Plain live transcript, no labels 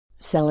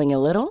Selling a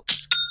little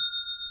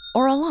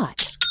or a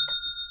lot?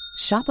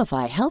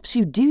 Shopify helps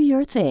you do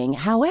your thing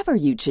however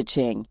you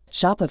cha-ching.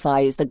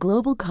 Shopify is the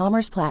global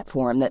commerce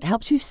platform that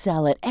helps you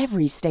sell at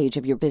every stage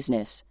of your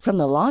business. From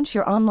the launch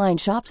your online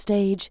shop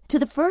stage to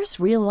the first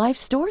real-life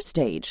store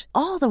stage,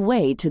 all the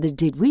way to the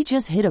did we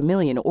just hit a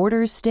million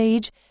orders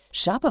stage.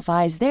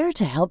 Shopify is there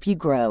to help you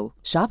grow.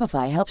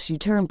 Shopify helps you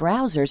turn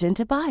browsers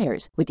into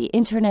buyers with the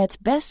internet's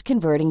best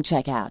converting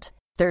checkout.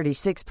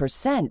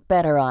 36%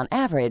 better on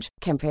average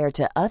compared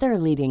to other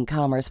leading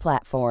commerce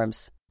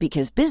platforms.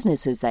 Because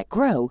businesses that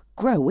grow,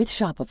 grow with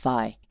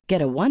Shopify.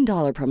 Get a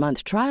 $1 per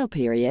month trial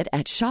period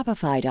at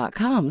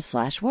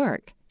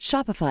shopify.com/work.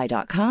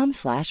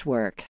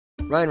 Shopify.com/work.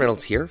 Ryan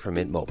Reynolds here from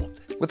Mint Mobile.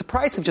 With the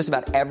price of just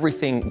about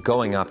everything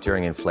going up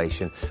during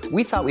inflation,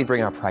 we thought we'd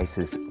bring our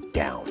prices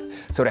down.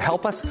 So to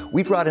help us,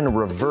 we brought in a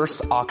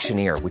reverse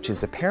auctioneer, which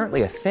is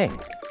apparently a thing.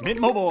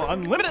 Mint Mobile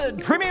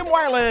Unlimited Premium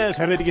Wireless.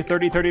 How to get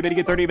 30, 30, bit to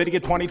get 30, bit to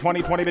get 20,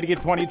 20, 20, bit to get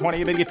 20,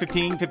 20, bit to get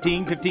 15,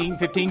 15, 15,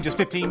 15, just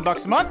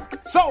 $15 a month?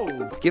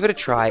 Sold! Give it a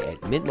try at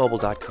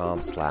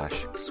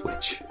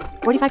mintmobile.com/switch.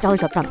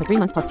 $45 up front for 3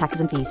 months plus taxes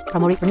and fees.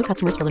 Promo rate for new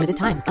customers for limited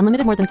time.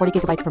 Unlimited more than 40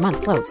 gigabytes per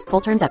month. Slows full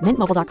terms at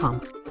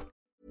mintmobile.com.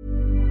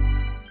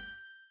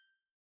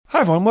 Hi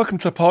everyone, welcome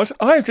to the pod.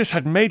 I've just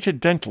had major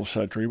dental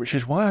surgery, which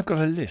is why I've got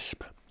a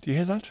lisp. Do you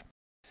hear that?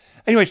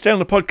 Anyway, today on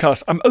the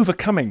podcast, I'm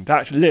overcoming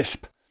that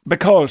lisp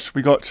because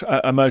we got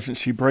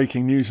emergency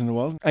breaking news in the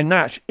world, and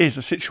that is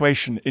the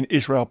situation in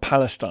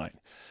Israel-Palestine.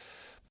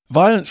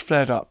 Violence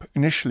flared up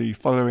initially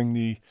following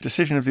the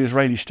decision of the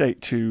Israeli state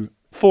to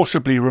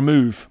forcibly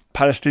remove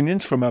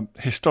Palestinians from a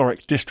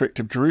historic district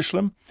of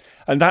Jerusalem,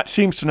 and that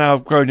seems to now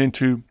have grown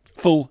into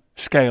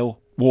full-scale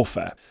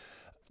warfare.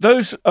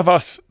 Those of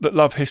us that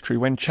love history,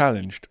 when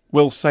challenged,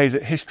 will say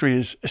that history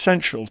is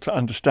essential to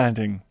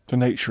understanding the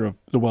nature of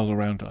the world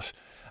around us.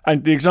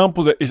 And the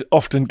example that is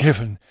often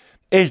given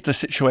is the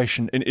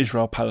situation in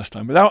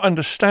Israel-Palestine. Without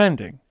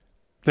understanding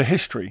the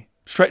history,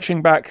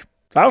 stretching back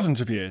thousands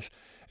of years,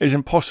 it is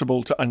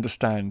impossible to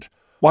understand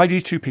why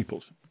these two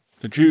peoples,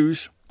 the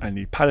Jews and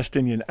the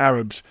Palestinian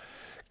Arabs,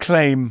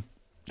 claim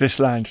this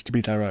land to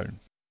be their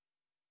own.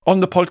 On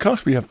the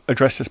podcast, we have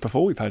addressed this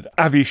before. We've had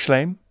Avi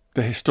Shleim,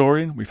 the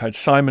historian. We've had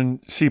Simon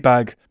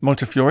Sebag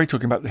Montefiore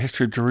talking about the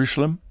history of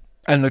Jerusalem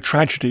and the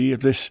tragedy of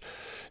this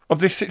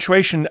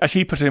situation, as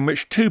he put it, in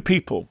which two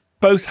people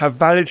both have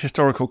valid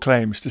historical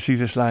claims to see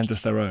this land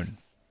as their own.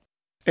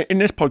 In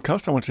this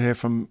podcast, I want to hear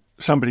from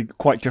somebody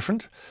quite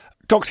different.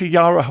 Dr.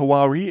 Yara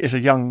Hawari is a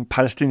young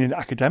Palestinian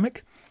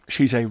academic.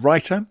 She's a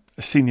writer,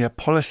 a senior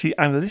policy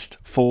analyst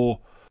for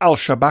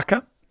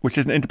Al-Shabaka, which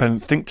is an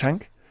independent think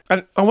tank.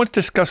 And I want to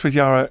discuss with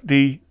Yara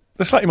the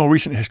slightly more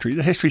recent history,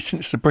 the history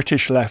since the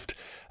British left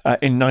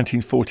in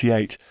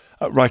 1948,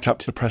 right up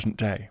to the present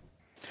day.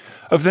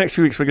 Over the next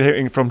few weeks, we're going to be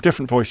hearing from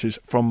different voices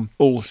from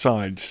all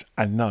sides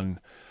and none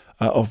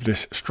of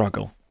this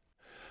struggle.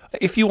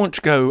 If you want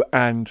to go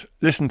and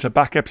listen to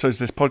back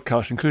episodes of this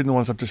podcast, including the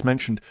ones I've just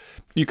mentioned,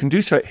 you can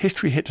do so at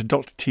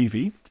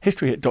historyhit.tv.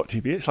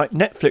 Historyhit.tv. It's like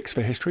Netflix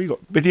for history. You've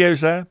got videos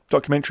there,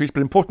 documentaries,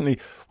 but importantly,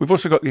 we've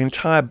also got the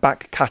entire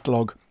back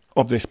catalogue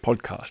of this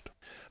podcast.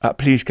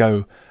 Please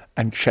go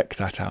and check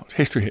that out,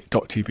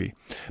 historyhit.tv.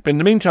 But in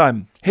the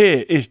meantime,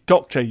 here is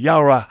Dr.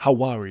 Yara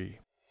Hawari.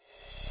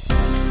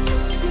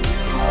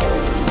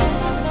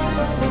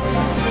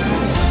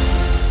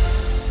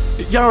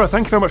 Yara,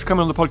 thank you very much for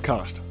coming on the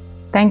podcast.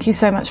 Thank you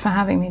so much for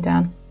having me,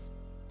 Dan.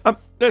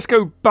 Let's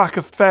go back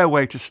a fair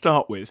way to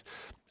start with.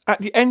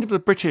 At the end of the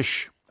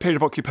British period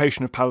of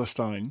occupation of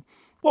Palestine,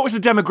 what was the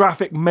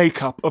demographic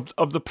makeup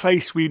of the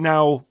place we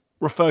now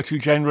refer to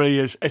generally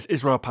as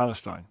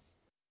Israel-Palestine?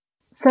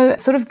 So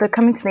sort of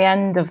coming to the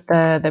end of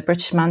the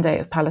British Mandate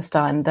of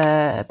Palestine,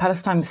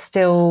 Palestine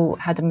still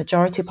had a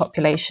majority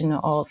population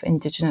of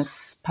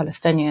indigenous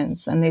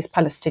Palestinians, and these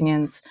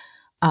Palestinians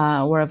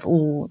were of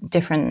all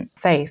different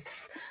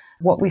faiths.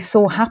 What we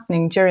saw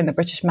happening during the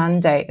British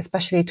Mandate,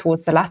 especially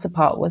towards the latter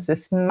part, was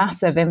this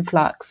massive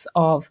influx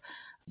of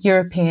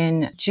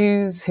European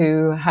Jews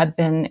who had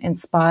been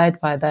inspired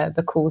by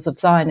the cause of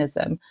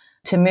Zionism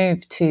to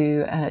move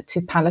to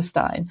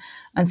Palestine.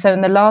 And so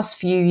in the last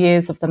few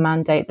years of the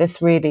mandate,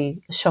 this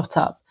really shot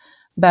up.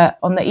 But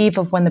on the eve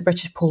of when the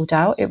British pulled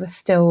out, it was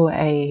still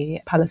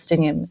a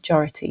Palestinian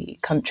majority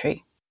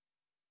country.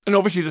 And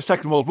obviously the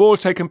Second World War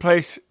has taken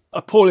place,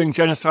 appalling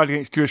genocide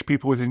against Jewish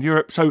people within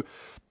Europe. So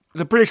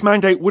the British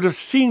Mandate would have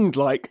seemed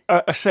like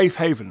a safe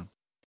haven.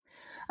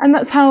 And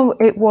that's how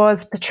it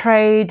was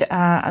portrayed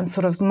and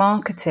sort of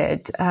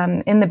marketed.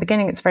 In the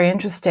beginning, it's very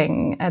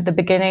interesting. At the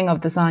beginning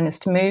of the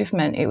Zionist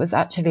movement, it was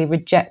actually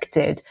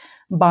rejected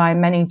by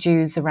many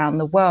Jews around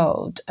the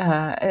world,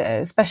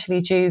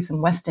 especially Jews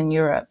in Western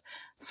Europe,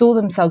 saw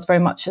themselves very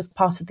much as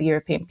part of the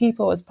European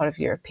people, as part of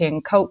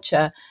European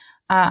culture.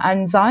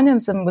 And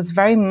Zionism was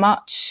very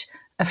much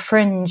a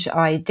fringe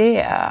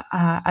idea.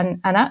 And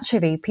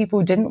actually,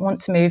 people didn't want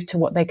to move to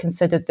what they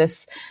considered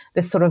this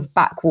sort of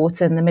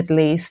backwater in the Middle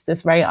East,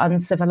 this very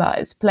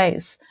uncivilized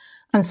place.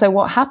 And so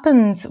what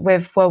happened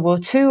with World War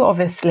II,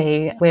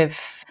 obviously,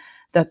 with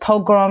the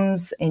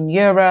pogroms in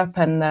Europe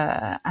and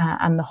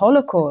the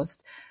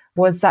Holocaust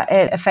was that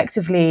it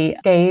effectively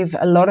gave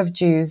a lot of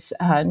Jews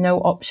no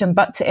option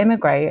but to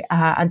immigrate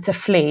and to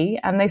flee.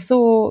 And they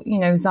saw,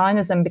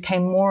 Zionism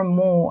became more and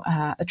more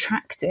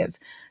attractive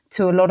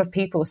to a lot of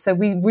people. So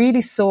we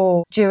really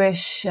saw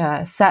Jewish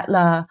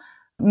settler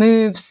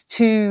moves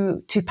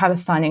to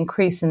Palestine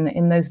increase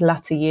in those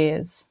latter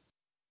years.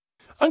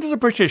 Under the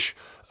British,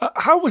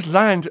 how was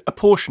land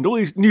apportioned? All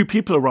these new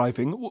people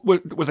arriving,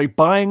 were they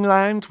buying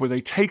land? Were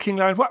they taking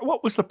land?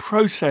 What was the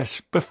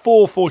process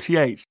before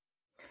 48?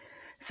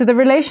 So the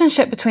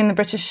relationship between the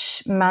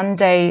British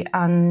Mandate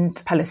and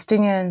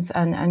Palestinians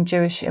and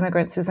Jewish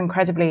immigrants is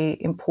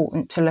incredibly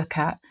important to look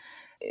at.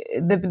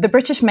 The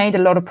British made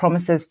a lot of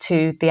promises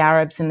to the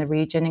Arabs in the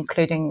region,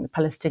 including the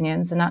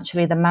Palestinians, and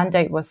actually the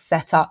Mandate was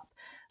set up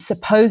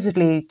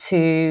supposedly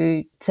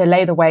to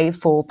lay the way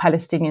for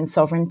Palestinian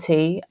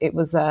sovereignty. It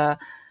was a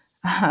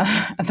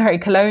very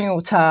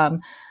colonial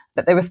term,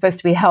 but they were supposed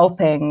to be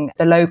helping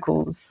the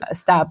locals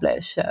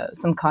establish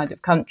some kind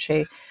of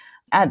country.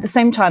 At the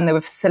same time, they were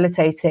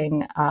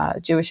facilitating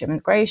Jewish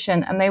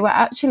immigration, and they were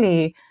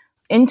actually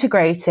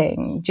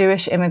integrating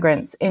Jewish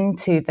immigrants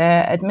into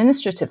their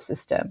administrative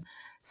system.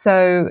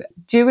 So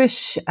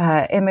Jewish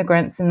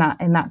immigrants in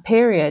that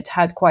period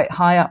had quite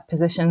high up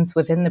positions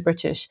within the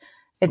British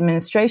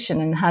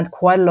administration and had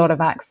quite a lot of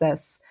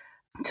access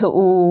to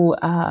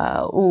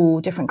all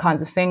different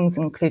kinds of things,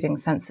 including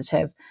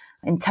sensitive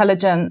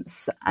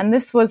intelligence. And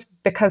this was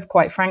because,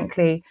 quite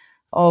frankly,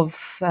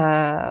 of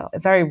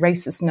very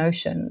racist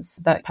notions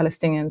that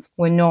Palestinians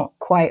were not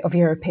quite of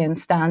European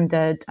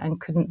standard and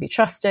couldn't be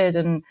trusted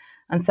and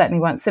certainly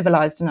weren't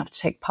civilized enough to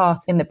take part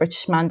in the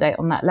British Mandate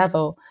on that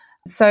level.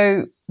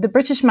 So the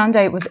British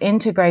Mandate was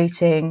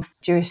integrating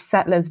Jewish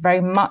settlers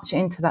very much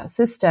into that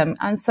system.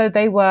 And so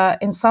they were,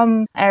 in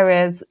some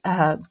areas,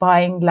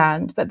 buying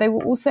land, but they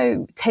were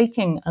also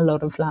taking a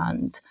lot of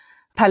land.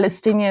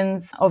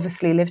 Palestinians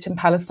obviously lived in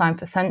Palestine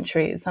for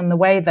centuries, and the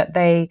way that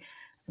they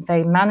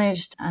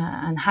managed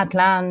and had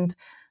land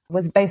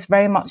was based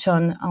very much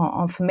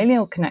on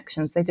familial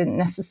connections. They didn't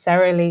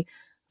necessarily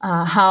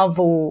have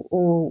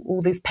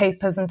all these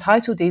papers and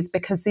title deeds,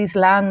 because these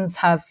lands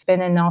have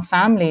been in our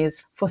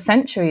families for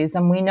centuries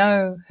and we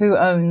know who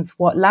owns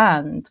what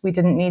land. We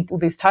didn't need all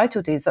these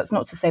title deeds. That's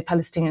not to say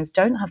Palestinians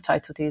don't have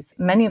title deeds.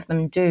 Many of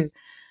them do.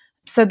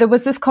 So there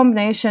was this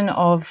combination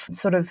of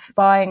sort of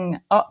buying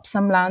up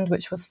some land,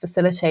 which was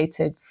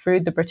facilitated through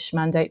the British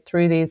Mandate,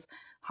 through these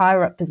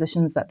higher up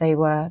positions that they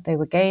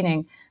were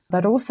gaining,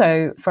 but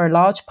also for a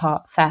large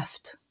part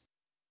theft.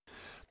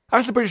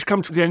 As the British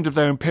come to the end of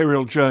their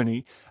imperial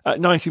journey at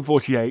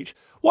 1948,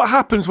 what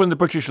happens when the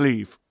British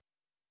leave?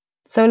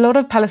 So a lot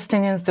of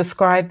Palestinians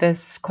describe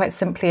this quite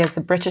simply as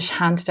the British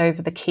handed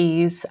over the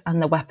keys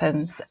and the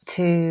weapons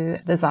to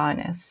the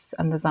Zionists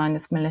and the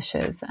Zionist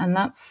militias. And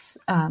that's,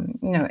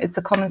 it's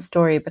a common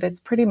story, but it's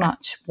pretty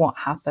much what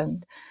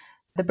happened.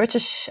 The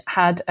British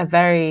had a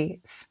very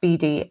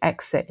speedy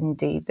exit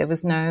indeed. There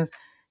was no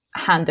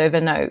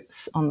handover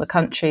notes on the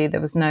country. There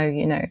was no,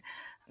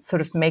 sort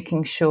of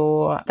making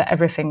sure that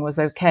everything was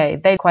okay.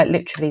 They quite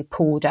literally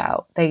pulled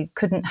out. They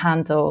couldn't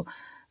handle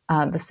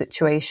the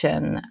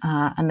situation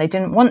and they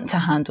didn't want to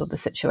handle the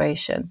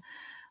situation.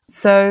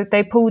 So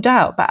they pulled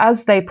out. But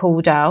as they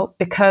pulled out,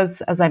 because,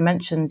 as I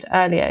mentioned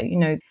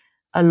earlier,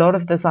 a lot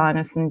of the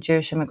Zionists and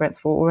Jewish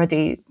immigrants were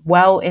already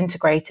well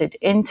integrated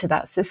into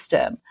that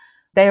system.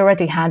 They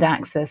already had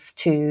access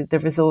to the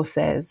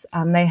resources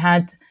and they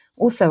had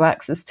also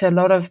access to a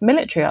lot of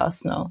military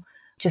arsenal.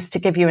 Just to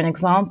give you an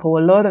example, a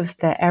lot of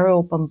the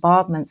aerial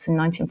bombardments in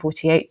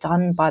 1948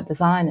 done by the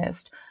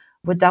Zionists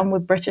were done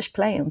with British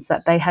planes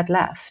that they had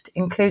left,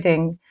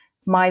 including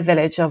my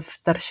village of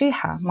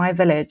Tarshiha. My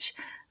village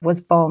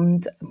was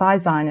bombed by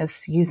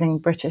Zionists using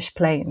British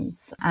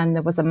planes, and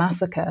there was a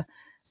massacre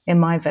in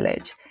my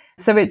village.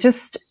 So it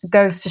just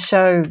goes to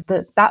show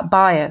that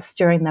bias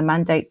during the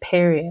Mandate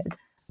period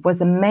was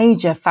a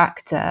major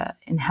factor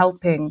in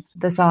helping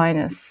the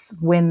Zionists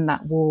win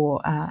that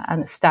war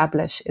and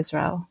establish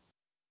Israel.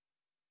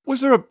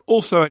 Was there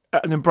also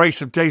an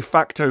embrace of de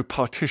facto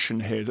partition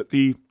here, that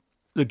the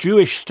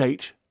Jewish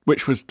state,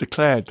 which was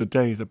declared the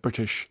day the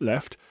British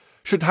left,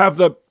 should have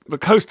the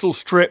coastal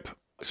strip,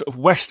 sort of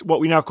what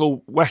we now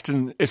call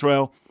Western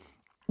Israel,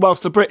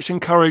 whilst the Brits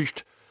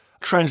encouraged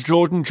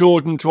Transjordan,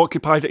 Jordan to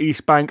occupy the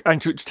East Bank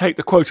and to take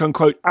the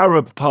quote-unquote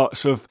Arab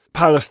parts of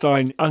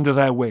Palestine under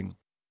their wing?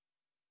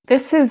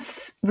 This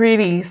is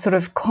really sort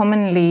of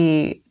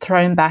commonly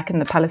thrown back in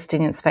the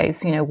Palestinians'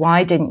 face.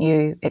 Why didn't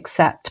you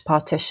accept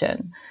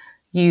partition?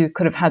 You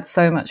could have had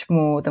so much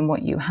more than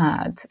what you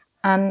had.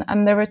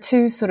 And there are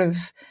two sort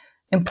of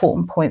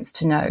important points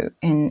to note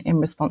in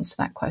response to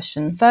that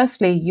question.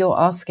 Firstly, you're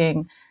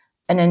asking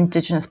an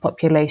indigenous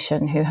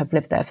population who have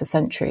lived there for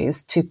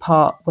centuries to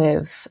part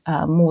with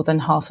more than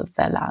half of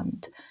their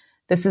land.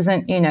 This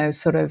isn't,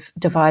 sort of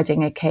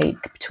dividing a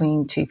cake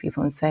between two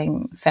people and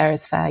saying fair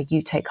is fair,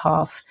 you take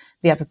half,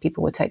 the other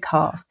people will take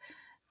half.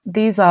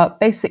 These are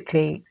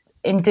basically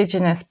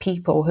indigenous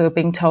people who are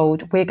being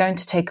told, we're going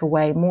to take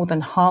away more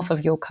than half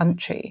of your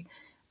country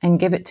and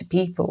give it to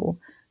people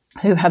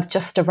who have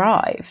just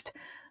arrived.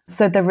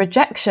 So the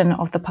rejection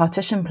of the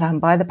partition plan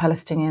by the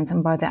Palestinians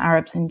and by the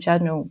Arabs in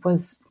general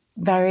was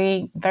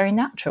very, very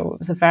natural. It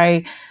was a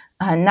very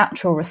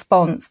natural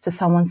response to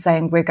someone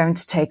saying, we're going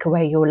to take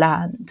away your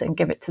land and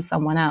give it to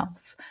someone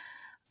else.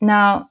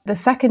 Now, the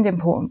second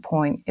important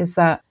point is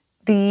that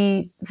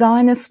the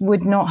Zionists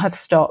would not have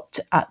stopped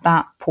at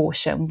that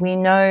portion. We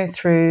know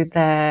through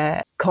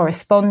their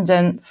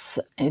correspondence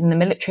in the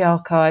military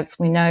archives,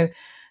 we know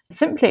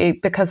simply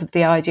because of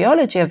the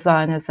ideology of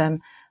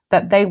Zionism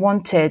that they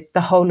wanted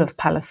the whole of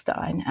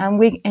Palestine. And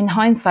we, in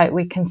hindsight,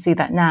 we can see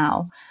that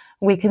now.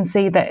 We can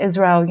see that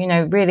Israel,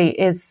 really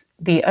is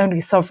the only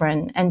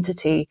sovereign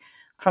entity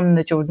from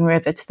the Jordan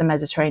River to the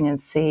Mediterranean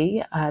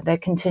Sea. They're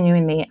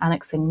continually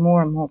annexing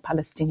more and more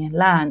Palestinian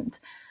land.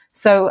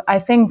 So I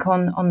think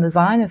on the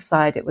Zionist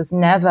side, it was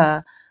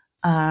never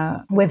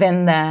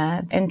within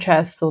their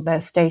interests or their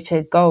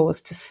stated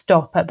goals to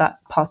stop at that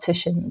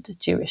partitioned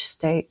Jewish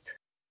state.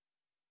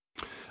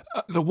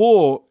 The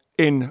war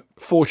in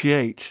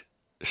 1948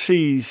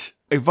 sees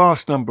a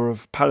vast number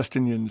of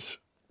Palestinians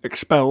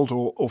expelled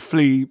or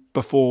flee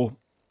before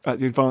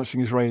the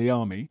advancing Israeli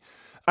army.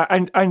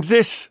 And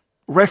this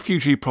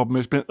refugee problem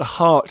has been at the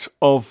heart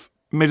of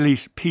Middle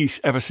East peace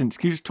ever since.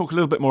 Can you just talk a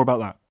little bit more about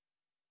that?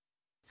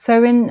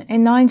 So in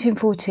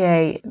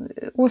 1948,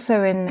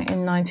 also in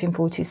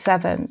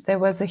 1947, there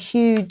was a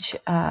huge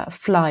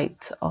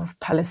flight of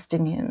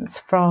Palestinians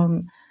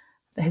from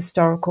the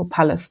historical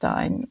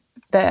Palestine.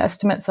 The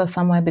estimates are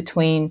somewhere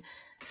between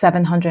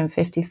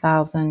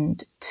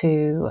 750,000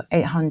 to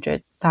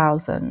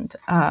 800,000.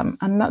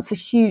 And that's a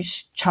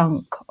huge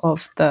chunk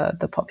of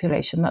the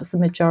population. That's the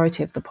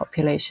majority of the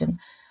population.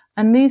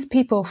 And these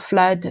people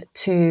fled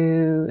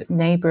to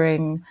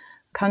neighboring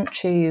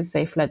countries.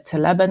 They fled to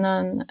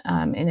Lebanon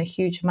in a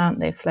huge amount.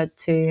 They fled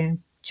to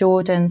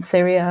Jordan,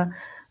 Syria.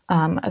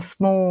 A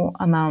small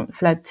amount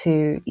fled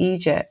to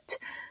Egypt.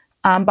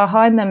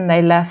 Behind them,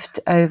 they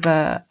left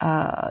over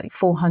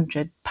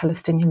 400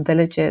 Palestinian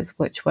villages,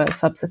 which were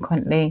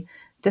subsequently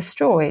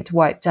destroyed,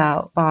 wiped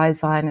out by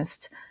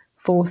Zionist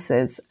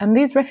forces. And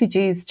these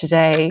refugees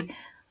today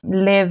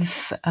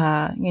live,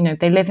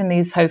 they live in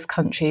these host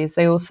countries.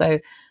 They also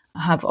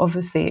have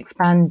obviously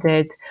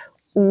expanded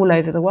all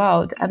over the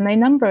world, and they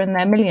number in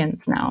their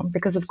millions now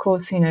because, of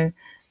course,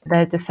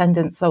 their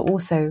descendants are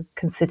also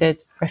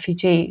considered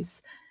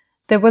refugees.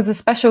 There was a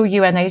special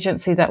UN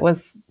agency that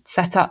was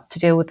set up to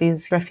deal with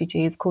these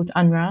refugees called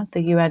UNRWA,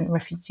 the UN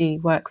Refugee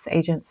Works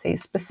Agency,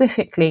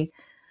 specifically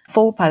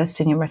for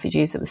Palestinian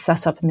refugees. It was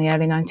set up in the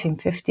early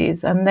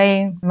 1950s, and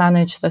they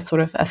managed the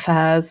sort of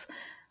affairs,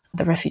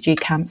 the refugee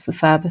camps, the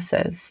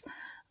services.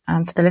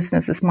 For the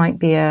listeners, this might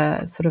be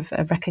a sort of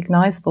a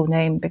recognizable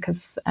name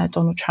because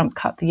Donald Trump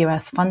cut the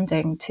US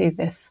funding to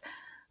this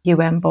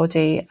UN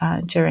body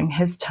during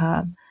his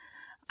term.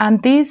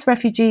 And these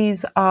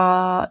refugees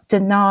are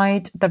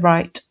denied the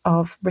right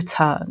of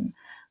return.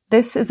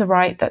 This is a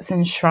right that's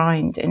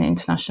enshrined in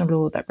international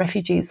law, that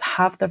refugees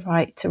have the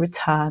right to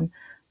return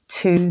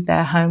to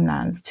their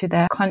homelands, to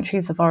their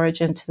countries of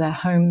origin, to their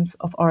homes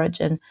of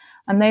origin.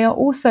 And they are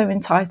also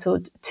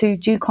entitled to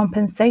due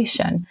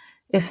compensation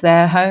if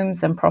their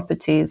homes and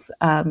properties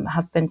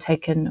have been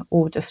taken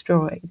or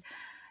destroyed.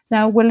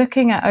 Now, we're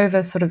looking at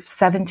over sort of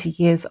 70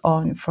 years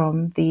on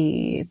from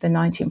the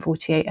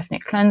 1948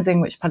 ethnic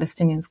cleansing, which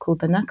Palestinians called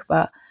the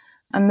Nakba,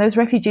 and those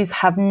refugees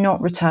have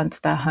not returned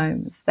to their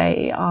homes.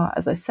 They are,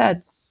 as I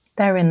said,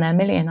 they're in their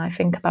million, I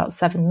think about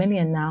 7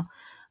 million now,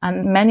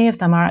 and many of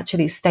them are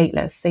actually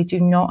stateless. They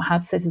do not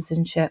have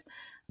citizenship.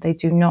 They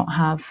do not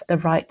have the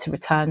right to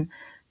return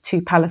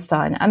to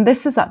Palestine. And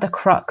this is at the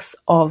crux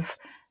of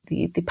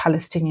the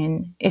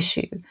Palestinian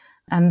issue.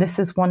 And this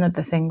is one of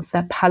the things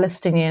that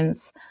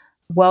Palestinians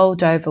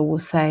world over will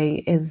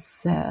say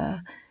is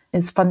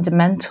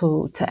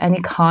fundamental to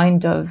any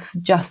kind of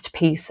just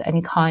peace,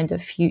 any kind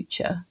of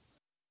future.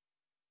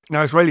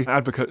 Now, Israeli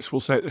advocates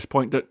will say at this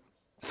point that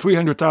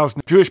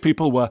 300,000 Jewish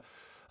people were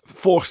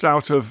forced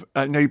out of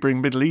neighbouring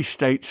Middle East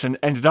states and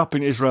ended up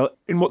in Israel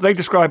in what they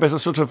describe as a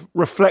sort of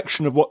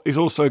reflection of what is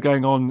also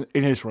going on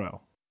in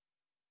Israel.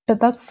 But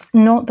that's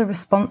not the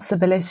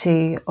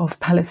responsibility of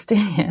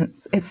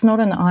Palestinians. It's not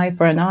an eye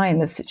for an eye in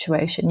this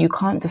situation. You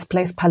can't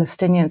displace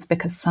Palestinians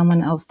because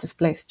someone else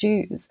displaced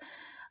Jews.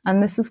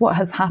 And this is what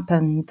has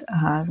happened,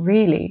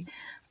 really,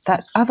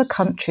 that other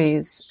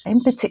countries,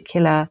 in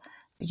particular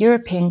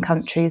European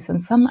countries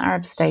and some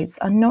Arab states,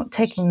 are not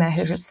taking their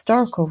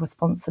historical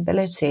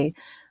responsibility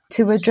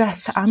to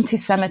address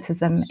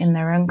anti-Semitism in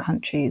their own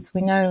countries.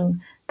 We know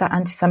that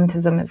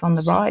anti-Semitism is on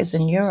the rise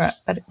in Europe,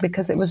 but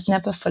because it was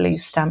never fully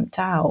stamped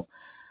out.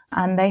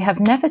 And they have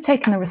never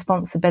taken the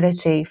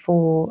responsibility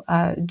for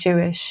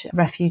Jewish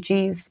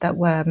refugees that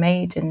were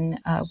made in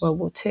World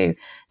War II.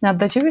 Now,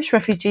 the Jewish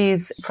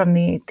refugees from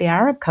the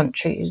Arab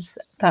countries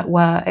that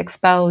were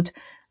expelled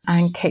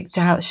and kicked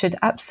out should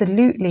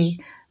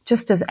absolutely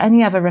just as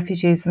any other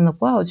refugees in the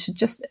world, should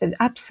just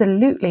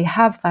absolutely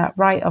have that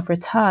right of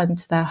return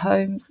to their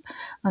homes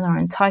and are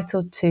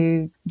entitled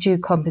to due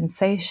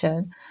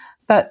compensation.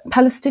 But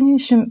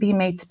Palestinians shouldn't be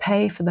made to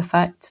pay for the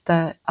fact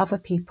that other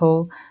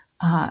people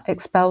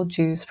expel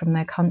Jews from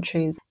their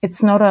countries.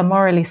 It's not a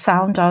morally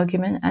sound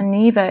argument, and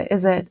neither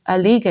is it a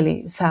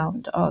legally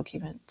sound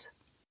argument.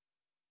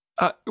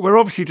 We're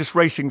obviously just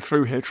racing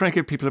through here, trying to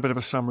give people a bit of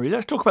a summary.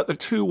 Let's talk about the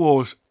two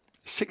wars,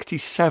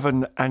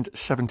 67 and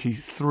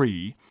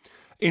 73,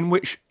 in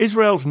which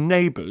Israel's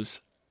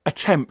neighbours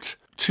attempt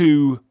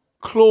to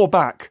claw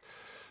back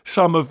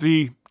some of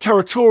the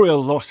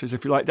territorial losses,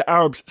 if you like, the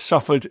Arabs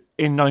suffered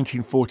in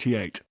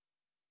 1948.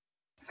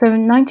 So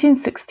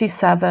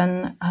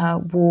 1967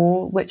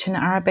 war, which in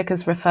Arabic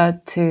is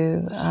referred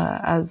to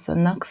as the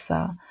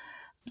Naksa,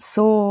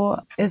 saw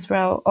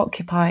Israel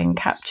occupy and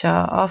capture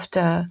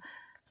after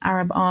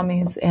Arab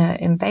armies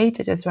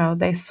invaded Israel.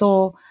 They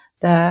saw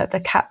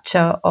the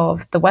capture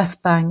of the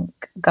West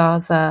Bank,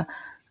 Gaza,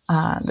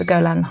 the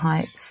Golan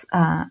Heights,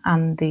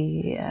 and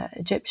the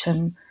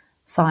Egyptian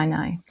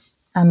Sinai.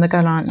 And the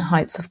Golan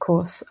Heights, of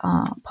course,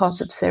 are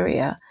parts of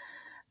Syria.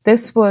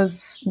 This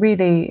was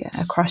really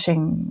a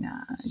crushing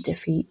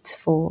defeat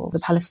for the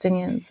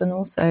Palestinians and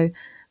also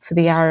for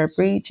the Arab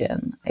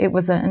region. It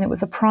was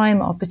a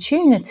prime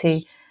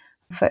opportunity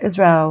for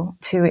Israel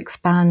to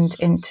expand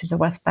into the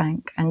West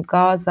Bank and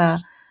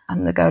Gaza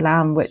and the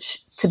Golan,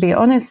 which, to be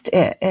honest,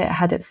 it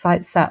had its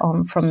sights set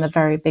on from the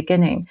very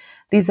beginning.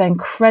 These are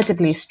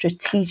incredibly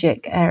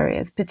strategic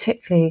areas,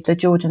 particularly the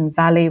Jordan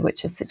Valley,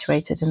 which is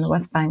situated in the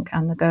West Bank,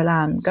 and the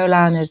Golan.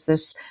 Golan is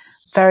this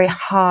very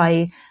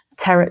high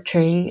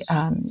territory,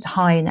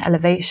 high in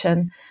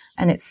elevation,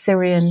 and it's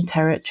Syrian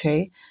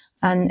territory.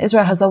 And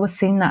Israel has always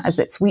seen that as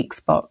its weak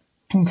spot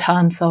in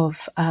terms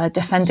of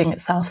defending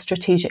itself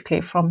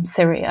strategically from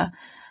Syria.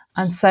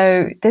 And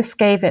so this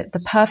gave it the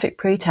perfect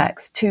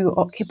pretext to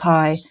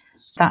occupy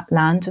that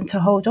land and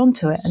to hold on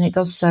to it. And it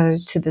does so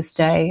to this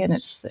day. And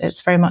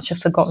it's very much a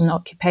forgotten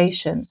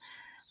occupation.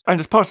 And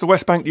as part of the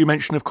West Bank you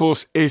mentioned, of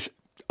course, is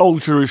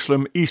Old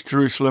Jerusalem, East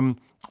Jerusalem,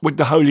 with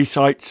the holy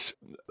sites,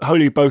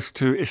 holy both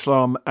to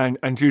Islam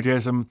and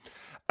Judaism.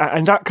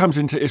 And that comes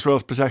into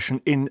Israel's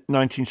possession in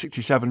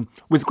 1967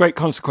 with great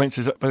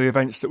consequences for the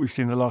events that we've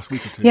seen the last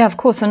week or two. Yeah, of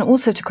course. And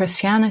also to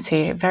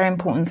Christianity, very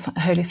important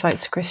holy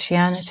sites to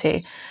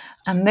Christianity.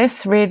 And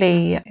this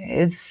really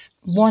is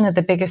one of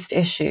the biggest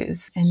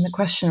issues in the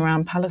question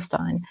around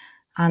Palestine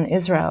and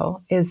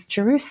Israel is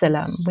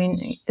Jerusalem.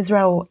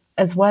 Israel,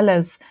 as well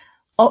as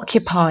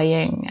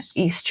occupying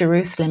East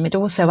Jerusalem, it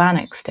also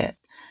annexed it.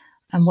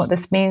 And what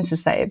this means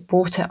is that it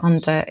brought it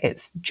under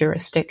its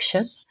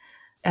jurisdiction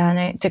and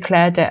it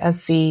declared it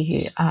as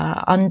the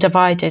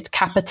undivided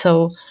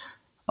capital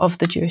of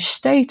the Jewish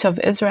state of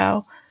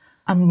Israel.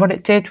 And what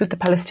it did with the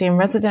Palestinian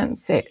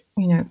residents, it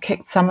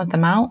kicked some of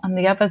them out, and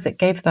the others, it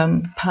gave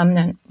them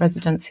permanent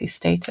residency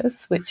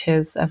status, which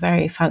is a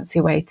very fancy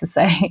way to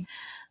say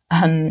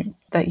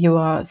that you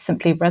are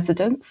simply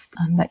residents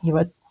and that you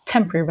are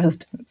temporary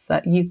residents,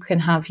 that you can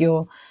have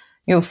your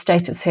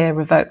status here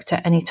revoked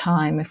at any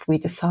time if we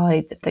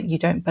decide that you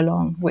don't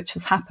belong, which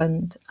has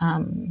happened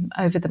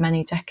over the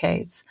many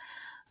decades.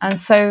 And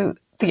so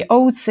the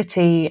old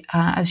city,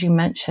 as you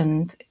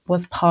mentioned,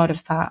 was part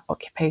of that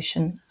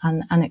occupation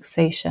and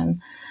annexation.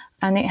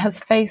 And it has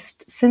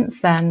faced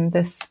since then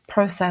this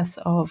process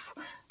of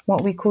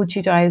what we call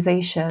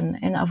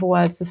Judaization. In other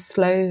words, a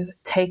slow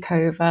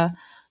takeover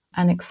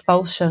and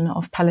expulsion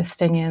of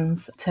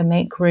Palestinians to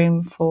make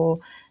room for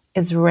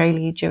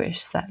Israeli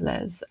Jewish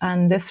settlers.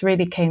 And this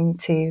really came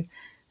to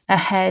a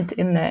head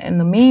in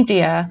the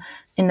media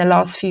in the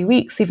last few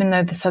weeks, even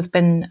though this has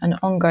been an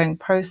ongoing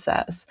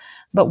process.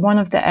 But one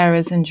of the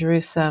areas in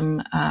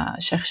Jerusalem,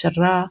 Sheikh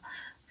Jarrah,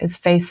 is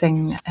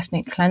facing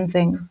ethnic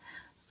cleansing.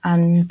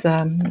 And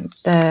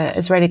the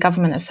Israeli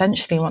government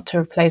essentially want to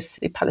replace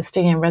the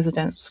Palestinian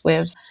residents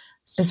with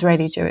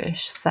Israeli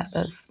Jewish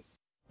settlers.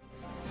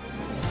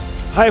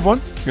 Hi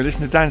everyone, you're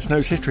listening to Dan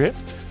Snow's History Hit.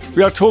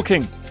 We are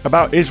talking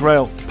about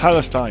Israel,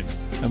 Palestine,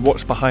 and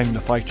what's behind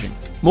the fighting.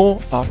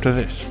 More after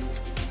this.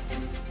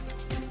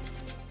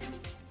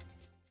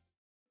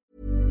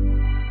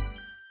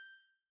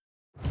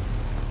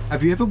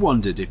 Have you ever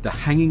wondered if the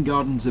Hanging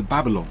Gardens of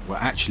Babylon were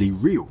actually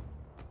real?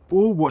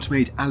 Or what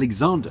made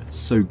Alexander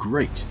so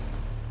great?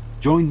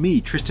 Join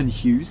me, Tristan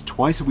Hughes,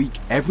 twice a week,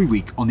 every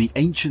week on the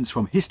Ancients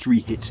from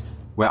History Hit,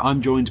 where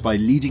I'm joined by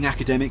leading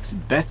academics,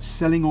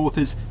 best-selling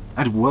authors,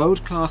 and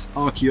world-class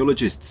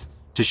archaeologists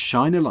to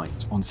shine a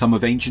light on some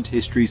of ancient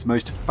history's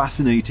most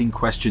fascinating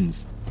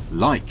questions,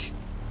 like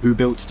who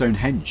built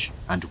Stonehenge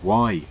and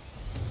why?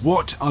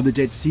 What are the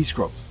Dead Sea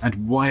Scrolls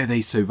and why are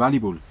they so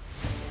valuable?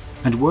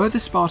 And were the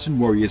Spartan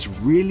warriors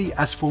really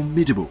as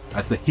formidable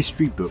as the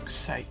history books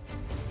say?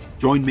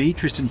 Join me,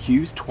 Tristan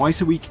Hughes,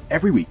 twice a week,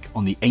 every week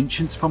on the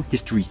Ancients from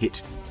History Hit,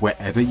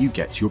 wherever you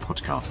get your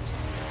podcasts.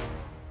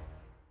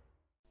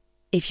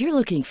 If you're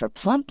looking for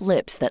plump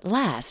lips that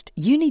last,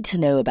 you need to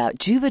know about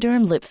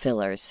Juvederm lip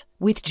fillers.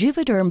 With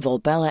Juvederm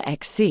Volbella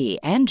XC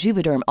and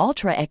Juvederm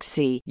Ultra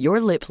XC, your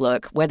lip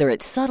look, whether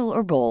it's subtle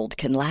or bold,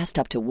 can last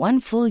up to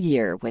 1 full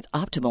year with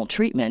optimal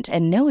treatment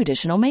and no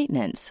additional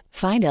maintenance.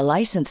 Find a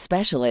licensed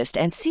specialist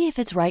and see if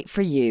it's right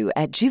for you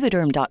at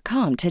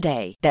Juvederm.com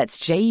today. That's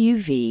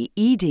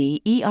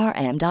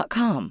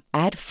JUVEDERM.com.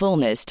 Add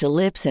fullness to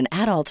lips in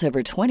adults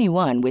over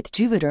 21 with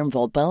Juvederm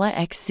Volbella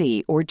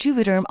XC or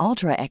Juvederm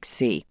Ultra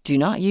XC. Do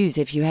not use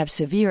if you have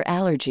severe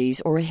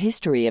allergies or a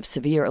history of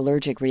severe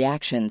allergic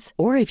reactions,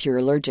 or if you're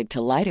allergic to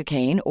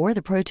lidocaine or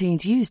the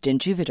proteins used in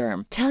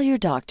Juvederm. Tell your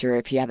doctor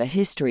if you have a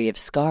history of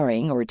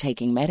scarring or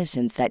taking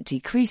medicines that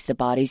decrease the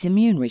body's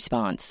immune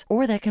response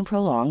or that can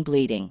prolong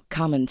bleeding.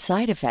 Common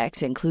side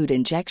effects include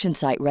injection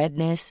site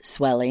redness,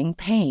 swelling,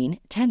 pain,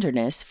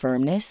 tenderness,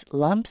 firmness,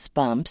 lumps,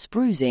 bumps,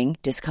 bruising,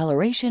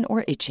 discoloration,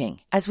 or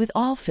itching. As with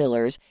all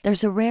fillers,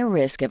 there's a rare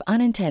risk of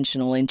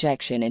unintentional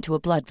injection into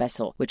a blood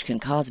vessel, which can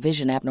cause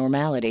vision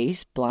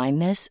abnormalities,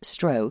 blindness,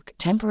 stroke,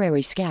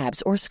 temporary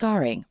scabs, or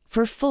scarring.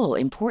 For full,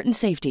 important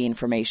safety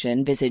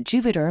information, visit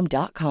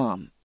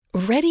Juvederm.com.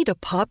 Ready to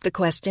pop the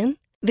question?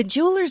 The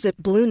jewelers at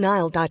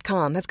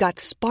BlueNile.com have got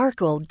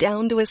sparkle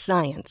down to a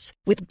science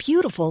with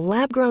beautiful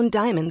lab-grown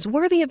diamonds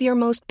worthy of your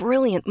most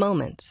brilliant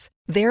moments.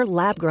 Their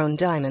lab-grown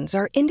diamonds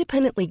are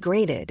independently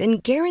graded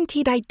and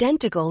guaranteed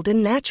identical to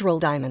natural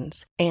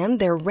diamonds, and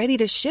they're ready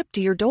to ship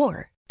to your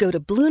door. Go to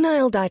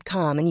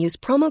BlueNile.com and use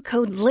promo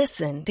code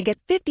LISTEN to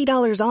get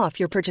 $50 off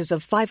your purchase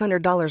of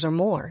 $500 or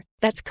more.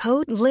 That's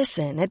code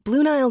LISTEN at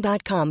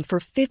BlueNile.com for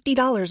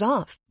 $50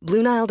 off.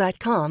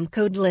 BlueNile.com,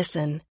 code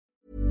LISTEN.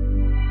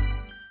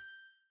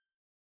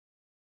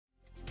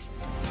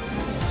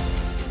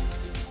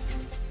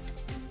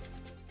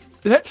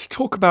 Let's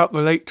talk about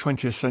the late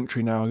 20th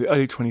century now, the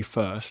early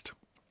 21st.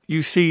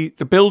 You see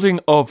the building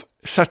of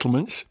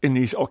settlements in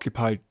these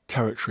occupied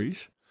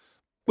territories,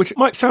 which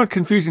might sound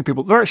confusing to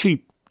people. They're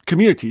actually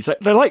communities.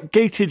 They're like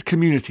gated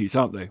communities,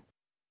 aren't they?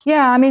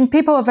 Yeah, I mean,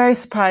 people are very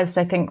surprised,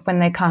 I think, when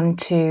they come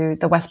to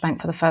the West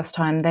Bank for the first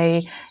time.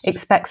 They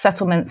expect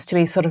settlements to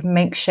be sort of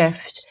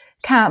makeshift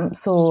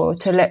camps or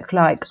to look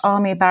like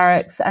army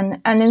barracks. And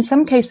in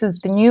some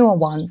cases, the newer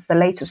ones, the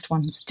latest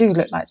ones, do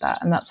look like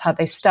that. And that's how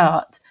they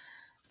start.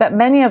 But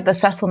many of the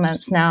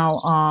settlements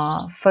now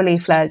are fully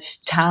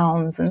fledged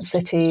towns and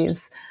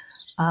cities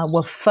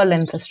with full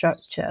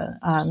infrastructure.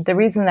 The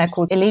reason they're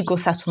called illegal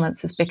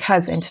settlements is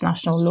because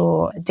international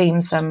law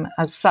deems them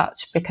as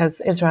such, because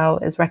Israel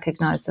is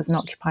recognized as an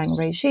occupying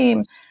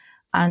regime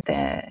and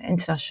the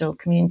international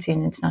community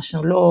and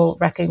international law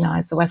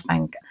recognize the West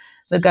Bank,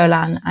 the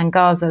Golan and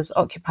Gaza as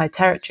occupied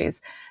territories.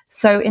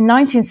 So in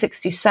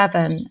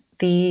 1967,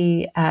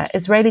 the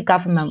Israeli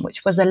government,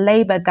 which was a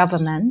Labour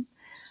government,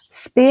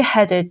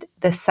 spearheaded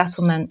the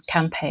settlement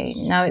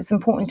campaign. Now, it's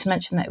important to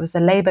mention that it was a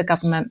Labour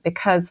government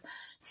because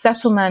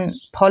settlement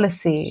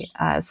policy,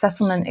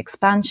 settlement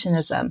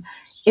expansionism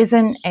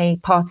isn't a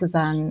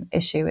partisan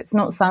issue. It's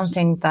not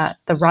something that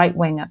the right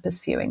wing are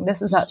pursuing.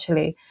 This is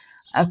actually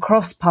a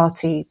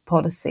cross-party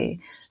policy.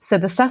 So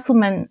the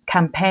settlement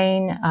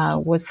campaign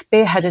was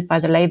spearheaded by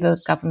the Labour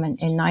government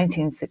in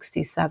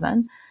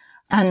 1967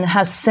 and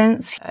has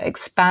since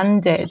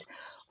expanded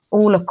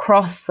all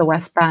across the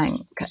West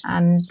Bank.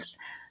 And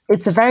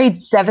it's a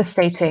very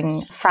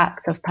devastating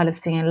fact of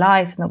Palestinian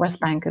life in the West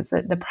Bank is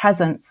that the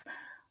presence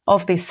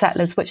of these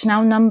settlers, which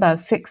now number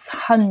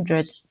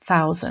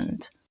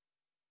 600,000.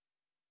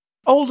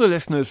 Older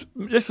listeners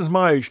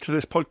my age to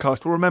this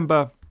podcast will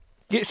remember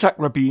Yitzhak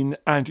Rabin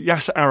and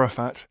Yasser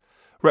Arafat,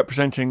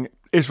 representing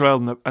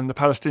Israel and the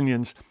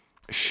Palestinians,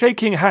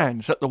 shaking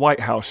hands at the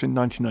White House in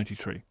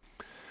 1993.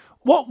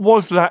 What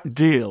was that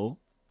deal,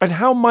 and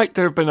how might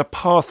there have been a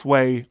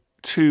pathway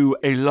to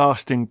a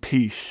lasting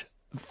peace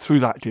through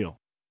that deal?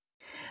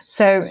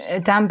 So,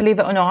 Dan, believe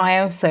it or not, I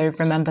also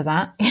remember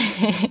that,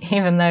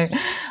 even though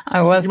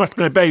I was... You must have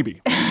been a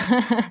baby.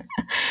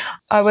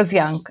 I was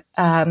young,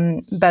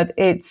 but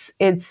it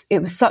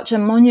was such a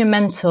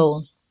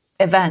monumental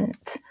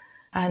event.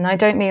 And I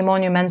don't mean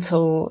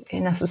monumental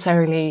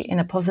necessarily in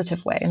a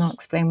positive way, and I'll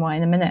explain why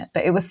in a minute.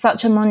 But it was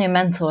such a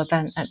monumental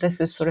event that this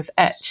is sort of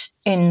etched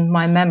in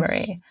my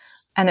memory.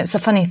 And it's a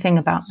funny thing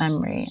about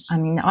memory. I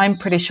mean, I'm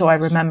pretty sure I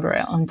remember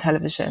it on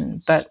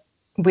television, but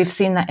we've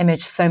seen that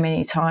image so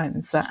many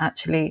times that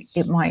actually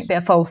it might be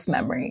a false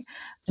memory.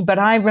 But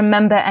I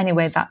remember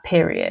anyway that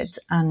period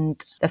and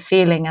the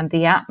feeling and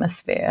the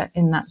atmosphere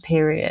in that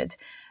period.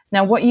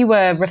 Now, what you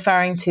were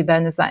referring to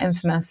then is that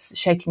infamous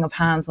shaking of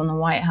hands on the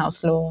White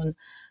House lawn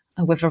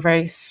with a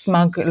very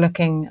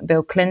smug-looking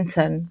Bill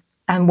Clinton.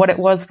 And what it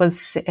was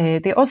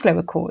the Oslo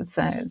Accords.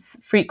 It's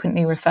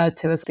frequently referred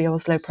to as the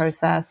Oslo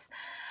process.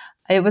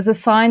 It was a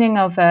signing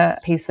of a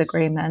peace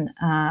agreement,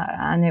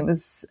 and it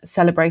was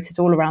celebrated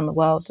all around the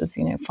world as,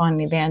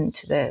 finally the end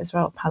to the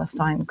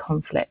Israel-Palestine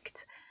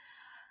conflict.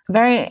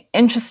 Very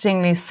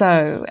interestingly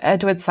so,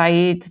 Edward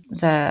Said,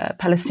 the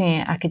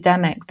Palestinian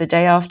academic, the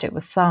day after it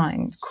was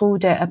signed,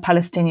 called it a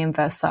Palestinian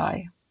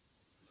Versailles.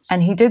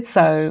 And he did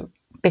so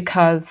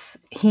because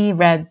he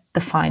read the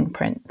fine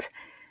print.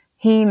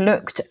 He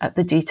looked at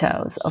the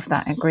details of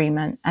that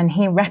agreement and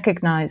he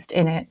recognized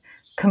in it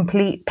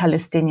complete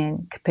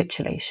Palestinian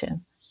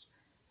capitulation.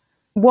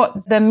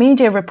 What the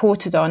media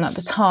reported on at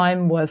the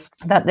time was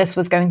that this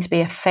was going to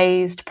be a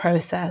phased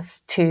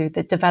process to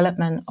the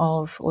development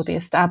of, or the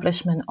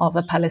establishment of,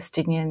 a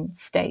Palestinian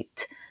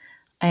state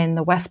in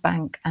the West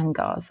Bank and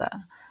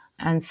Gaza.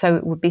 And so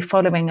it would be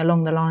following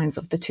along the lines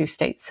of the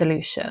two-state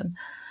solution,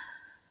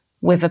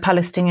 with a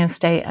Palestinian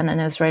state and an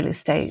Israeli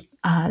state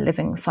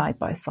living side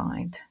by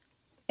side.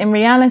 In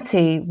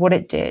reality, what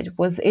it did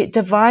was it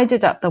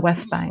divided up the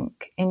West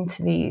Bank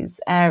into these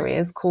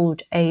areas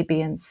called A,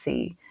 B, and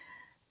C.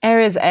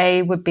 Areas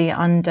A would be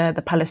under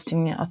the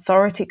Palestinian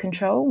Authority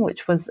control,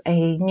 which was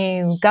a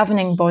new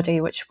governing body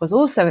which was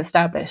also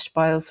established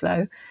by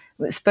Oslo. It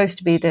was supposed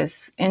to be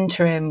this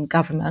interim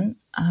government,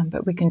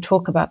 but we can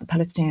talk about the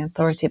Palestinian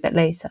Authority a bit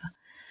later.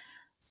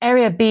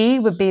 Area B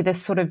would be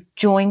this sort of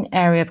joint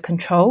area of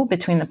control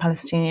between the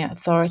Palestinian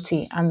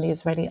Authority and the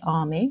Israeli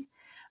army.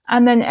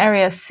 And then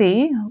Area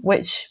C,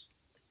 which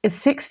is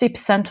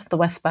 60% of the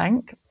West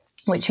Bank,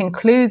 which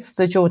includes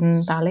the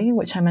Jordan Valley,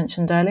 which I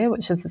mentioned earlier,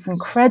 which is this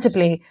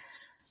incredibly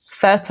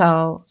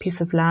fertile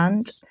piece of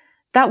land,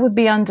 that would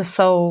be under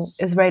sole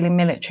Israeli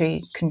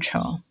military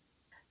control.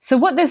 So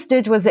what this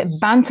did was it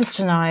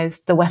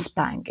Bantustanized the West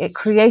Bank. It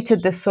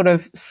created this sort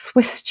of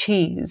Swiss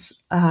cheese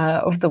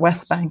of the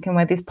West Bank, and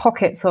where these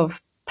pockets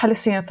of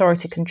Palestinian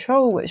Authority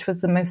control, which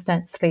was the most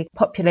densely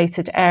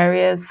populated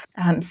areas,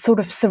 sort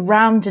of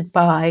surrounded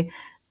by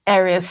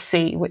Area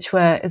C, which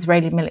were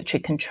Israeli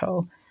military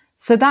control.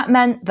 So that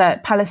meant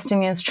that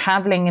Palestinians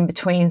traveling in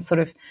between sort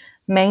of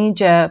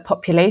major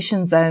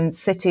population zones,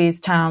 cities,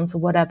 towns, or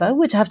whatever,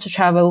 would have to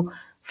travel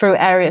through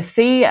Area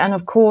C. And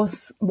of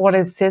course, what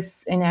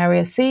exists in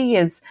Area C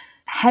is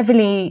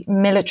heavily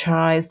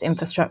militarized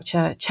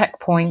infrastructure,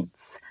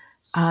 checkpoints,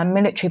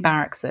 military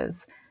barracks.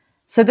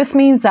 So this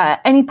means that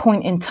at any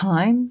point in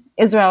time,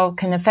 Israel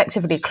can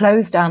effectively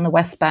close down the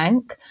West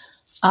Bank,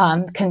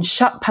 can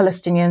shut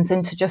Palestinians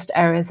into just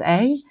Areas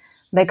A.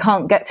 They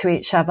can't get to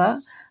each other.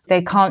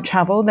 They can't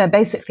travel. They're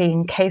basically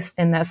encased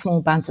in their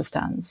small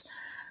bantustans.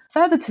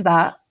 Further to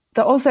that,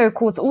 the Oslo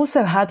Accords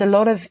also had a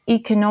lot of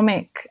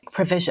economic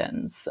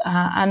provisions,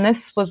 and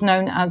this was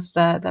known as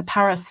the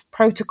Paris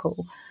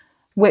Protocol,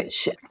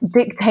 which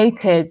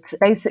dictated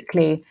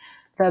basically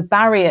the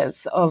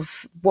barriers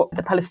of what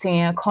the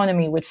Palestinian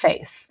economy would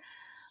face.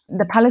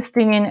 The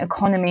Palestinian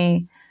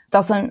economy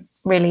doesn't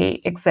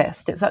really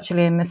exist. It's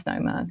actually a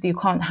misnomer. You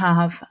can't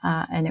have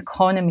an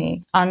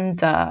economy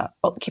under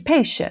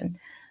occupation.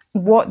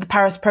 What the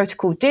Paris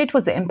Protocol did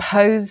was it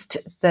imposed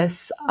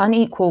this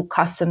unequal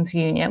customs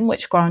union,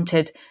 which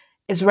granted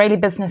Israeli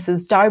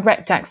businesses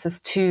direct access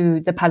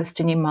to the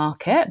Palestinian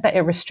market, but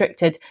it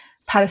restricted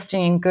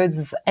Palestinian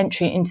goods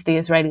entry into the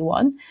Israeli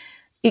one.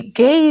 It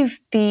gave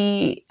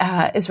the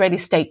Israeli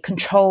state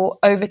control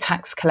over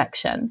tax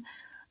collection.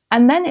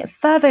 And then it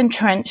further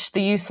entrenched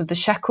the use of the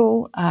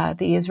shekel,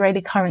 the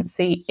Israeli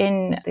currency,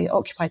 in the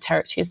occupied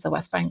territories, the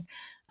West Bank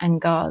and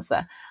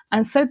Gaza.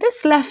 And so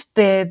this left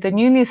the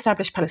newly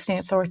established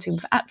Palestinian Authority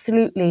with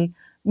absolutely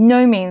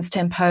no means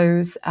to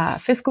impose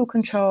fiscal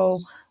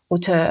control or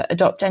to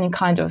adopt any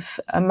kind of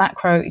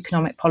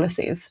macroeconomic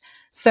policies.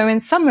 So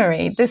in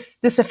summary, this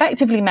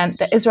effectively meant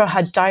that Israel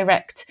had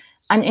direct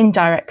and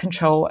indirect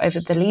control over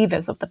the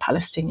levers of the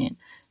Palestinian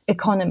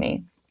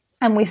economy.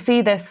 And we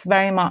see this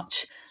very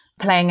much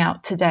playing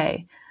out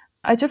today.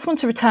 I just want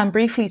to return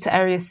briefly to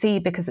Area C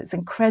because it's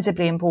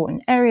incredibly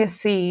important. Area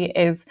C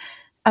is,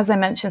 as I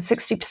mentioned,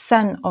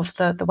 60% of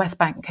the West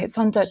Bank. It's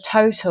under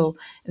total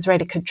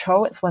Israeli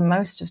control. It's where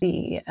most of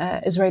the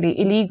Israeli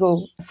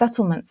illegal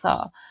settlements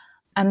are.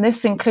 And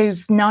this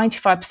includes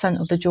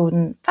 95% of the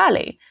Jordan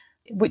Valley,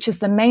 which is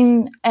the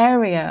main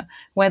area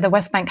where the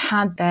West Bank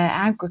had their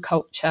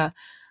agriculture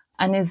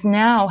and is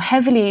now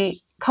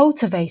heavily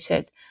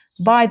cultivated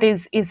by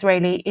these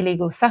Israeli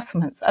illegal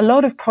settlements. A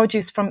lot of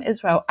produce from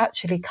Israel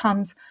actually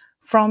comes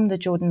from the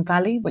Jordan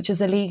Valley, which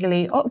is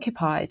illegally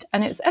occupied.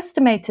 And it's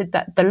estimated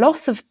that the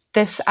loss of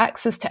this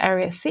access to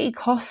Area C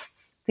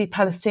costs the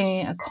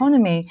Palestinian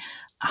economy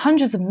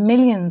hundreds of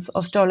millions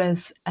of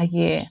dollars a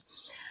year.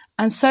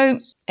 And so,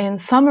 in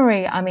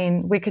summary, I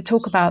mean, we could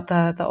talk about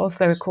the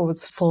Oslo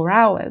Accords for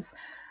hours,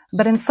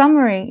 but in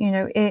summary,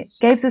 it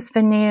gave this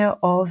veneer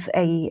of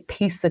a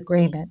peace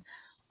agreement,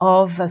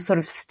 of a sort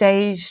of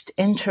staged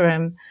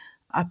interim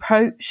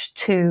approach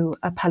to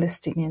a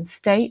Palestinian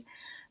state,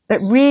 but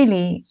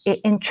really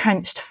it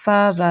entrenched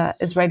further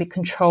Israeli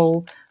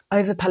control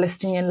over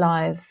Palestinian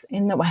lives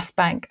in the West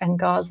Bank and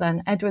Gaza.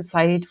 And Edward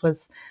Said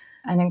was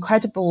an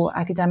incredible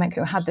academic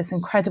who had this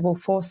incredible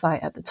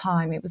foresight at the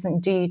time. It was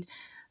indeed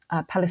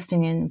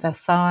Palestinian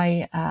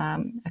Versailles,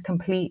 a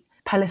complete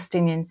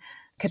Palestinian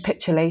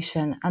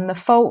capitulation. And the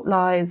fault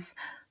lies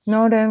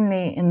not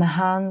only in the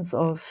hands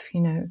of,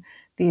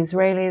 the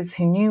Israelis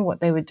who knew what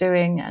they were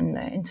doing and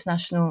the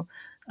international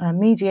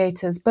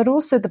mediators, but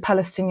also the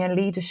Palestinian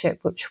leadership,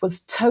 which was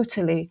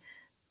totally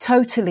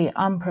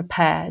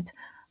unprepared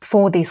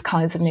for these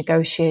kinds of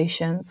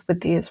negotiations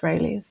with the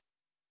Israelis.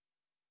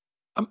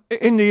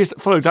 In the years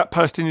that followed, that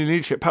Palestinian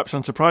leadership, perhaps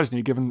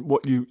unsurprisingly, given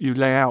what you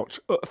lay out,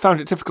 found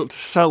it difficult to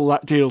sell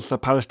that deal to the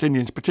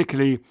Palestinians,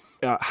 particularly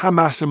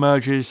Hamas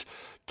emerges,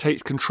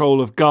 takes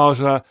control of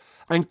Gaza,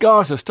 and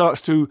Gaza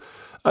starts to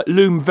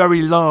loom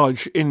very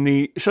large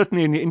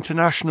certainly in the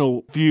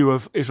international view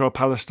of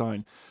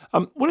Israel-Palestine.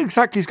 What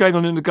exactly is going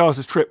on in the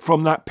Gaza Strip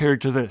from that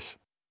period to this?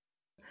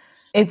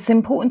 It's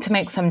important to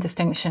make some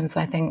distinctions,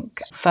 I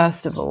think,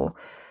 first of all.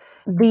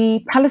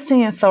 The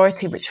Palestinian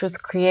Authority, which was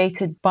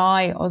created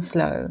by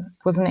Oslo,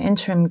 was an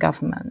interim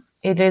government.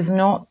 It is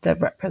not the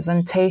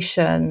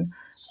representation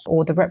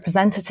or the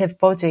representative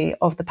body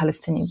of the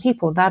Palestinian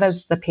people. That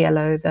is the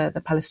PLO,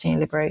 the Palestinian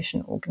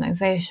Liberation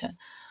Organization.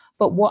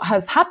 But what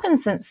has happened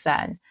since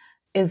then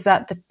is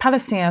that the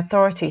Palestinian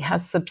Authority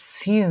has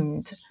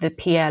subsumed the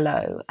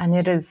PLO, and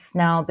it has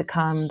now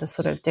become the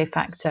sort of de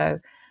facto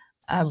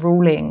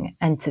ruling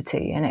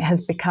entity, and it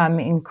has become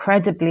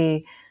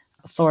incredibly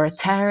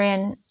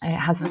authoritarian. It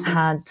hasn't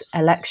had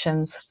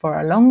elections for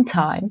a long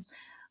time,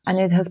 and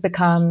it has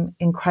become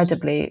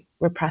incredibly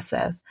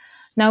repressive.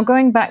 Now,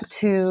 going back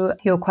to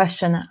your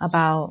question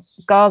about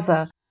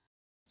Gaza,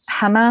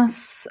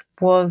 Hamas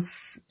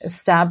was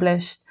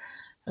established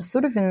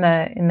sort of in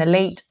the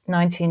late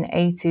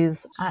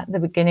 1980s, at the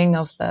beginning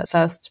of the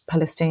first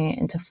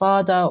Palestinian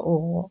Intifada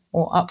or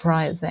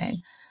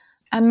uprising.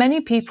 And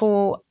many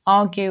people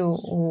argue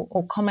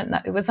or comment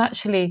that it was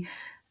actually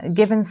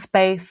given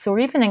space or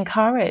even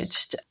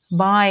encouraged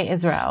by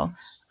Israel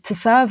to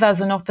serve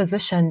as an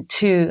opposition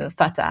to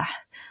Fatah,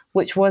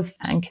 which was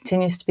and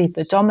continues to be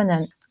the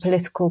dominant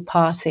political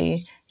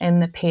party in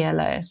the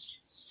PLO.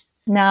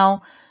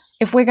 Now,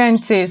 if we're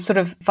going to sort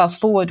of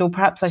fast forward, or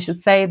perhaps I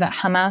should say that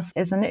Hamas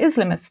is an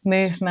Islamist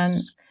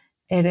movement,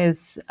 it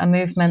is a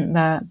movement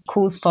that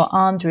calls for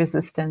armed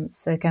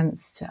resistance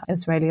against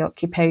Israeli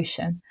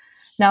occupation.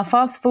 Now,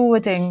 fast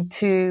forwarding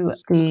to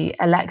the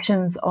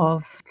elections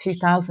of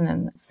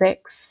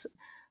 2006,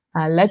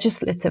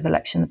 legislative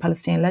election, the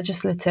Palestinian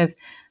Legislative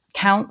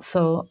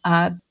Council,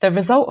 the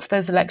result of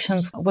those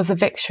elections was a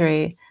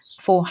victory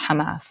for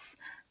Hamas.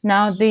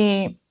 Now,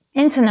 the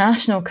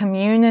international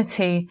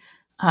community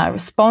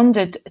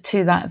responded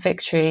to that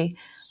victory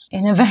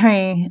in a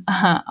very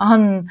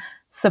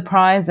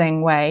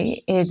unsurprising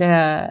way.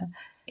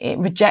 It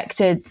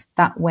rejected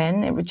that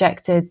win. It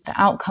rejected the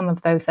outcome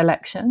of those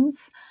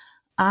elections.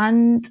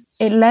 And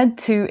it led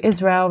to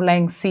Israel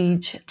laying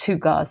siege to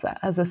Gaza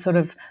as a sort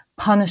of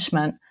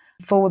punishment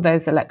for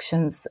those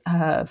elections,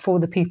 for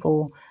the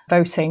people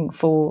voting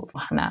for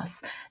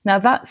Hamas. Now,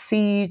 that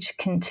siege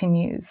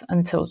continues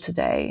until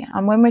today.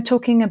 And when we're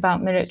talking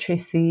about military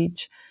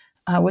siege,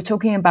 we're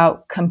talking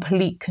about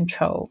complete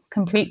control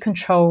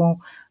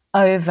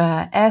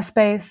over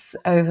airspace,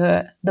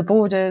 over the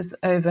borders,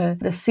 over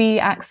the sea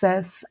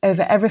access,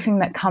 over everything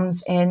that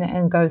comes in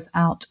and goes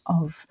out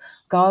of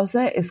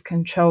Gaza is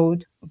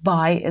controlled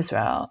by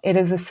Israel. It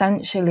is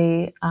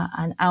essentially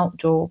an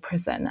outdoor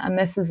prison. And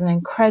this is an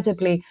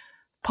incredibly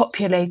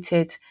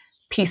populated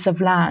piece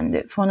of land.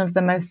 It's one of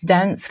the most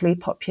densely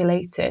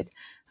populated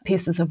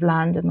pieces of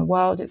land in the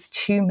world. It's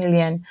 2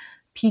 million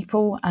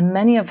people, and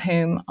many of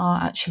whom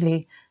are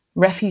actually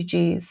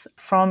refugees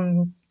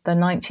from the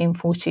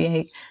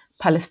 1948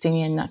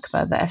 Palestinian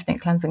Nakba, the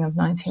ethnic cleansing of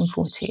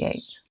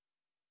 1948.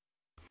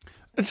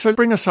 And so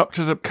bring us up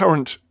to the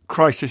current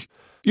crisis.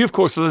 You, of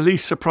course, are the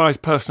least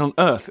surprised person on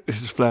earth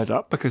this has flared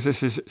up, because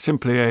this is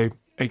simply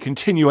a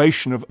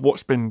continuation of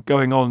what's been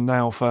going on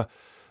now for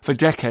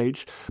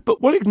decades.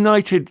 But what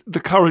ignited the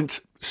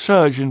current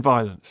surge in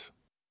violence?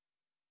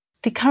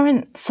 The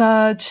current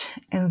surge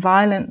in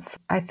violence,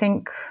 I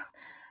think,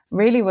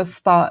 really was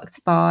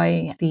sparked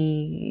by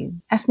the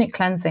ethnic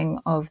cleansing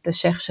of the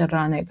Sheikh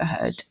Jarrah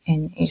neighborhood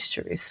in East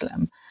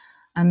Jerusalem.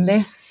 And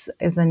this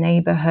is a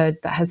neighborhood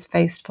that has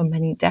faced for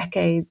many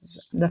decades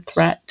the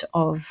threat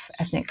of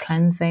ethnic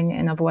cleansing.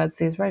 In other words,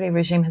 the Israeli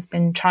regime has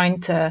been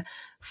trying to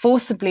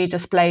forcibly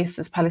displace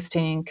this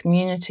Palestinian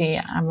community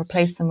and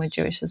replace them with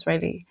Jewish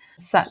Israeli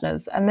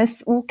settlers. And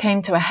this all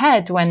came to a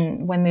head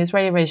when the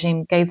Israeli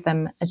regime gave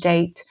them a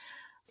date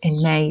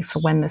in May for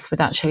when this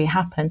would actually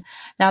happen.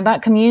 Now,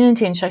 that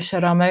community in Sheikh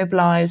Jarrah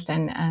mobilized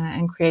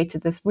and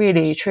created this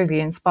really,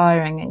 truly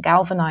inspiring and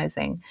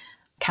galvanizing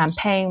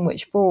campaign,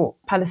 which brought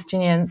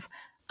Palestinians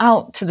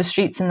out to the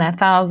streets in their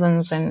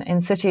thousands in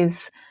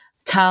cities,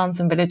 towns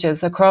and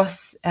villages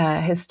across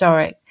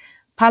historic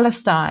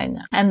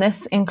Palestine. And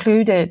this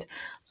included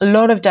a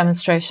lot of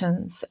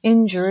demonstrations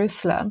in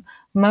Jerusalem,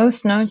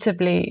 most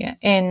notably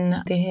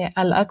in the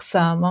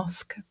Al-Aqsa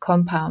Mosque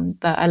compound.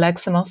 The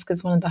Al-Aqsa Mosque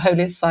is one of the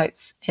holiest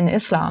sites in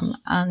Islam,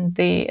 and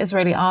the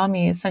Israeli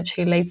army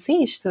essentially laid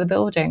siege to the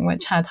building,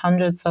 which had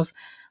hundreds of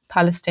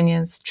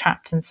Palestinians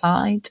trapped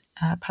inside.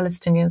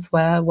 Palestinians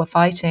were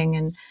fighting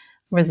and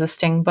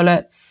resisting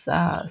bullets,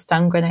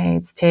 stun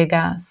grenades, tear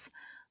gas,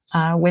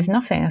 with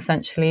nothing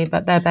essentially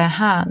but their bare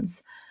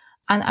hands.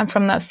 And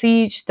from that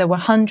siege, there were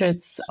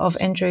hundreds of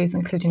injuries,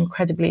 including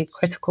incredibly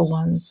critical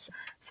ones,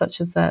 such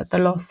as the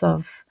loss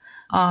of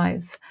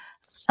eyes.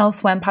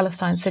 Elsewhere in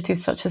Palestine,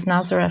 cities such as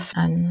Nazareth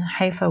and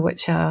Haifa,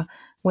 which are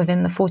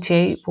within the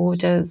 48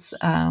 borders.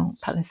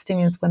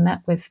 Palestinians were met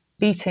with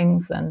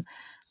beatings and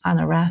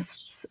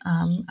arrests.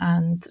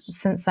 And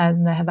since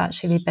then, there have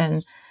actually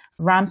been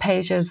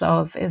rampages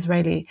of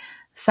Israeli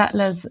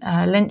settlers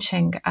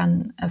lynching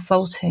and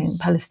assaulting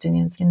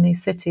Palestinians in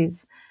these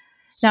cities.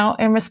 Now,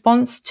 in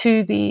response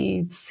to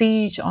the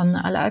siege on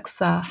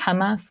Al-Aqsa,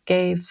 Hamas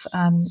gave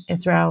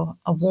Israel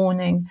a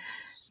warning.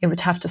 It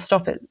would have to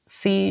stop its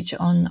siege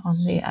on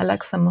the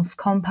Al-Aqsa mosque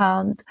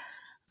compound.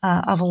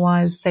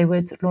 Otherwise, they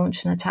would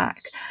launch an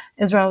attack.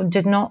 Israel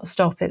did not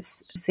stop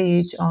its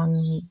siege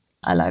on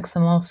Al-Aqsa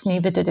mosque,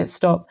 neither did it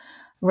stop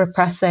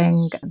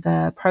repressing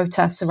the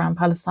protests around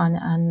Palestine,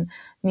 and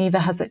neither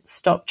has it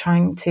stopped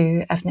trying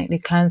to ethnically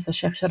cleanse the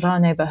Sheikh Jarrah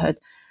neighborhood.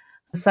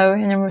 So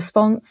in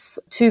response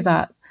to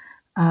that,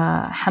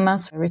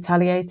 Hamas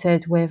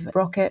retaliated with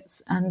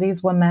rockets, and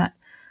these were met,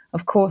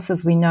 of course,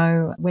 as we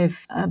know,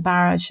 with a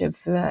barrage of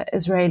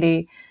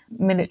Israeli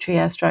military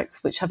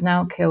airstrikes, which have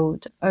now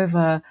killed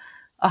over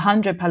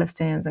 100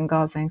 Palestinians in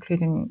Gaza,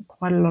 including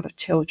quite a lot of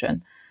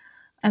children.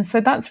 And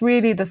so that's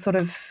really the sort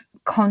of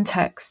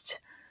context,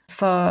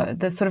 for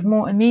the sort of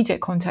more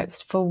immediate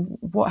context for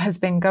what has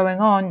been going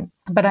on.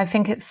 But I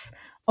think it's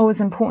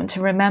always important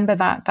to remember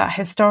that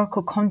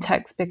historical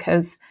context,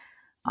 because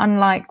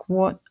unlike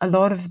what a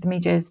lot of the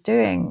media is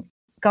doing,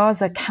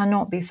 Gaza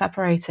cannot be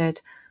separated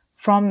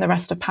from the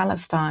rest of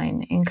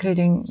Palestine,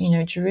 including,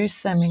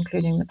 Jerusalem,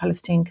 including the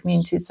Palestinian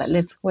communities that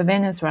live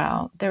within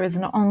Israel. There is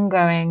an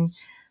ongoing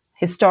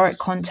historic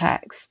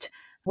context,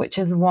 which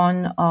is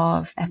one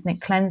of ethnic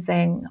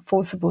cleansing,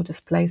 forcible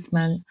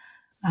displacement,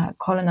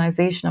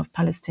 colonization of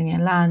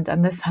Palestinian land.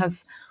 And this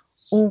has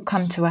all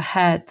come to a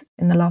head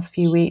in the last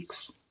few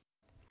weeks.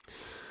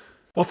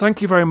 Well,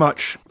 thank you very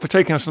much for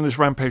taking us on this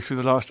rampage through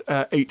the last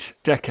 8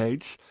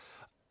 decades.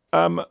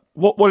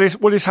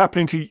 What is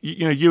happening to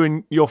you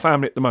and your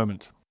family at the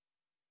moment?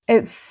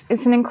 It's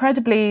an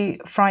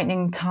incredibly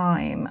frightening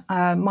time.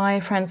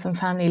 My friends and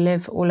family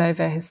live all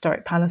over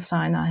historic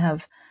Palestine. I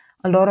have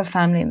a lot of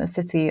family in the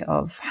city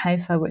of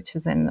Haifa, which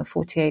is in the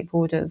 48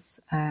 borders,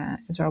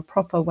 Israel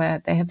proper, where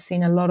they have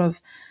seen a lot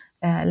of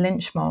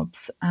lynch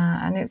mobs.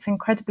 And it's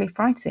incredibly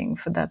frightening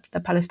for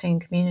the Palestinian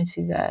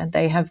community there.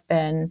 They have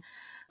been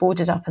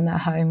boarded up in their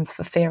homes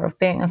for fear of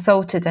being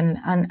assaulted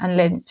and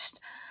lynched.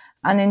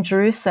 And in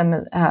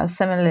Jerusalem,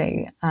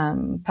 similarly,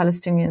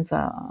 Palestinians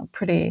are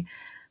pretty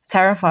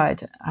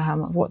terrified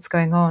of what's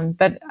going on.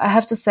 But I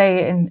have to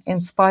say,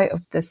 in spite of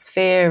this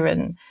fear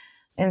and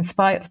in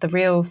spite of the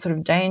real sort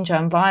of danger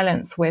and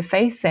violence we're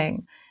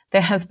facing,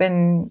 there has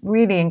been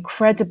really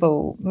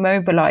incredible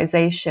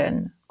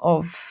mobilization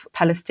of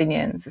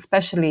Palestinians,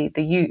 especially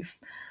the youth,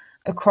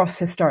 across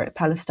historic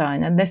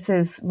Palestine. And this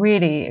is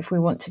really, if we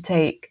want to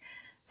take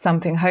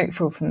something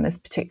hopeful from this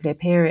particular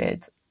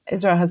period,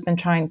 Israel has been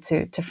trying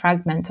to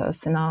fragment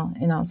us in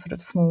our sort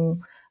of small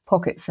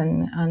pockets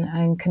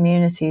and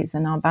communities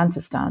and our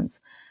Bantustans.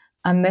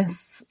 And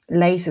this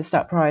latest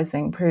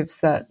uprising proves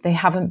that they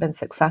haven't been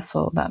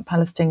successful, that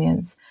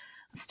Palestinians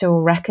still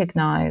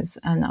recognize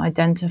and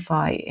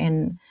identify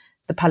in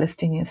the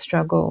Palestinian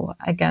struggle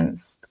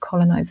against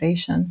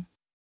colonization.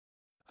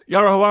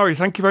 Yara Hawari,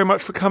 thank you very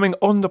much for coming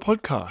on the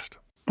podcast.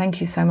 Thank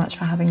you so much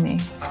for having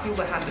me. I feel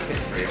the hand of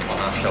history upon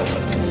our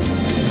shoulders.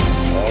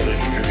 All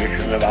this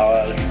tradition of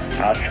ours,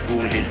 our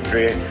school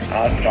history,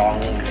 our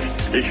songs,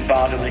 this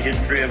part of the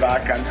history of our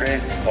country,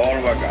 all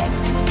were gone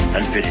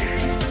and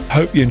finished.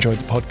 Hope you enjoyed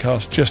the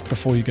podcast. Just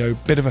before you go,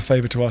 bit of a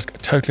favour to ask. I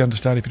totally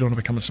understand if you don't want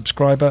to become a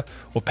subscriber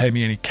or pay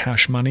me any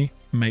cash money.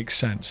 Makes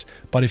sense.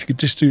 But if you could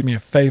just do me a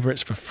favour,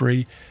 it's for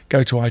free.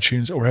 Go to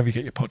iTunes or wherever you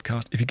get your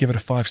podcast. If you give it a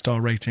 5-star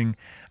rating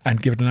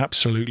and give it an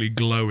absolutely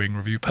glowing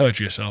review,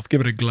 purge yourself, give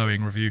it a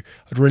glowing review.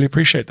 I'd really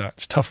appreciate that.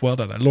 It's a tough world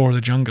out there, law of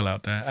the jungle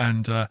out there,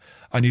 and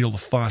I need all the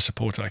fire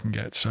support I can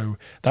get. So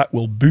that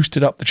will boost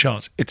it up the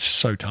charts. It's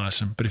so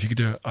tiresome. But if you could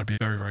do it, I'd be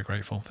very, very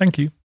grateful. Thank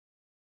you.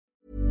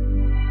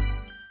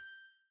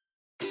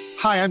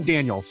 Hi, I'm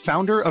Daniel,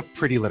 founder of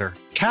Pretty Litter.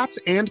 Cats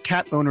and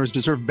cat owners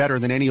deserve better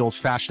than any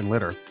old-fashioned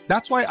litter.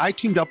 That's why I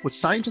teamed up with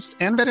scientists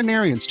and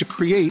veterinarians to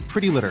create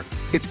Pretty Litter.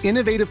 Its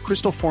innovative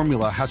crystal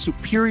formula has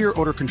superior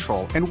odor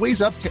control and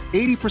weighs up to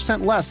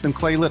 80% less than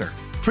clay litter.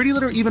 Pretty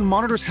Litter even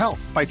monitors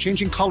health by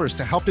changing colors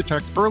to help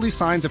detect early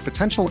signs of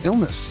potential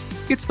illness.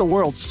 It's the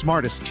world's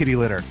smartest kitty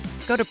litter.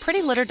 Go to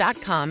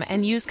prettylitter.com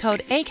and use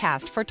code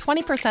ACAST for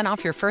 20%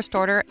 off your first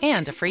order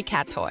and a free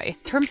cat toy.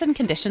 Terms and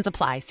conditions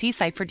apply. See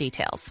site for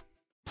details.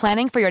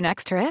 Planning for your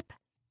next trip?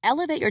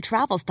 Elevate your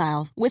travel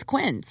style with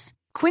Quince.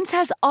 Quince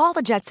has all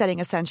the jet-setting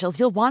essentials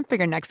you'll want for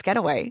your next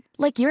getaway,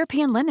 like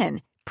European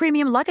linen,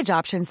 premium luggage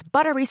options,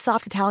 buttery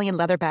soft Italian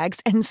leather bags,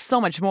 and so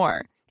much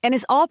more. And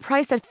is all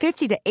priced at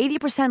 50 to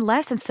 80%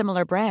 less than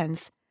similar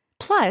brands.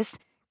 Plus,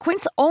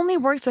 Quince only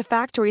works with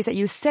factories that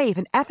use safe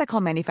and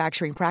ethical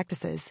manufacturing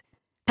practices.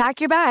 Pack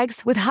your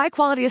bags with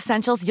high-quality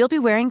essentials you'll be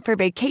wearing for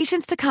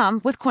vacations to come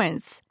with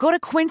Quince. Go to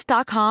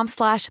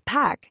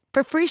quince.com/pack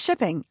for free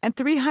shipping and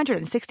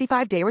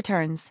 365-day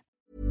returns.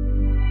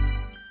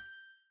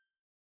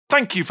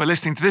 Thank you for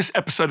listening to this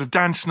episode of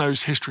Dan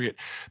Snow's History Hit.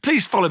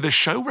 Please follow this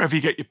show wherever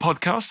you get your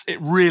podcasts.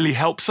 It really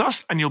helps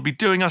us, and you'll be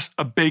doing us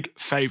a big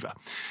favour.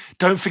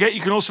 Don't forget,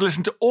 you can also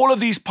listen to all of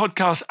these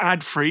podcasts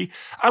ad-free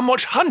and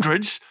watch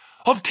hundreds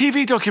of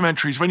TV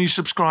documentaries when you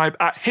subscribe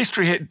at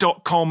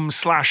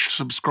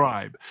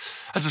historyhit.com/subscribe.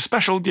 As a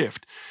special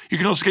gift, you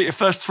can also get your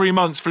first 3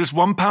 months for just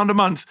 £1 a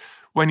month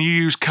when you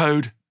use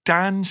code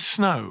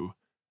DANSNOW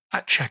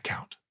at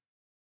checkout.